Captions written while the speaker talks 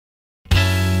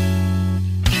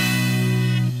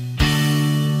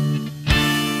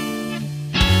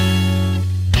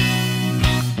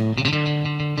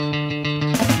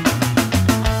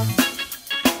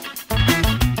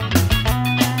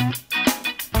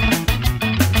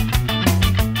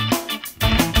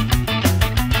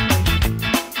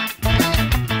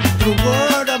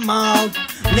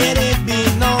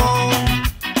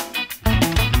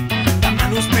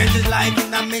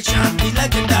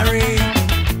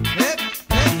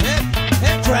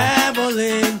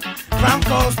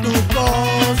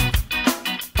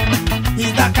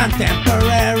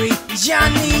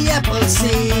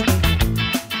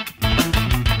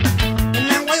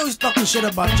talking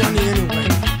shit about Johnny anyway.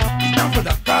 He's down for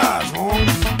the cause,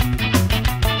 Holmes.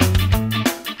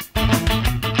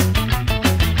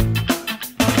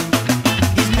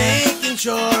 He's making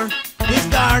sure his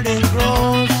garden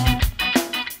grows.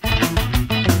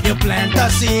 He'll plant a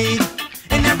seed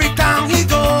in every town he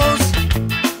goes,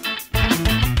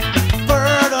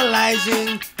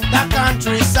 fertilizing the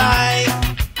countryside.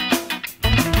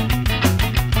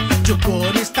 You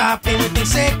couldn't stop him with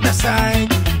insecticide,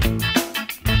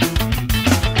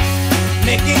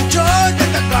 making sure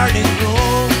that the garden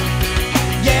grows.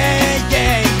 Yeah,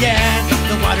 yeah, yeah.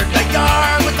 The water the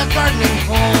yard with the gardening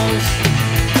hose,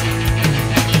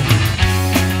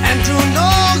 and you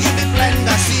know you can plant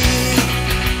the seed.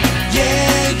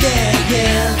 Yeah, yeah,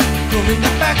 yeah. Grooving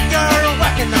the backyard,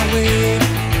 whacking away.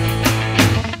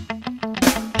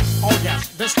 Oh yes,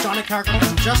 this Johnny character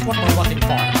is just what we're looking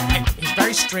for. He's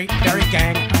very straight, very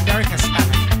gang, very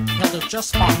Hispanic. He'll do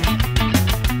just fine.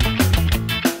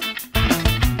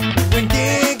 When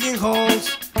digging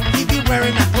holes, he be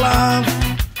wearing a glove.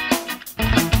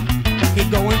 He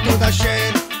go into the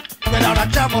shed without a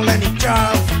shovel and he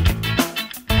jump.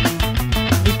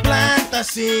 He plant the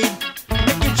seed,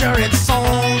 making sure it's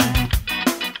sown.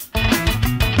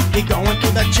 He go into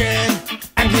the shed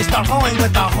and he start hoeing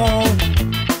with a hoe,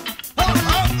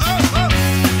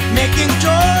 making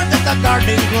sure that the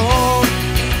garden grows.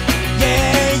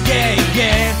 Yeah, yeah,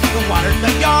 yeah. The water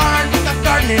the yard with the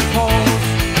gardening hose,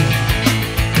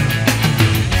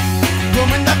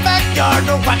 in the backyard,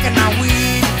 no whacking a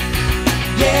weed.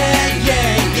 Yeah,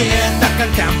 yeah, yeah. The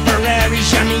contemporary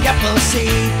Johnny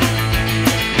Appleseed.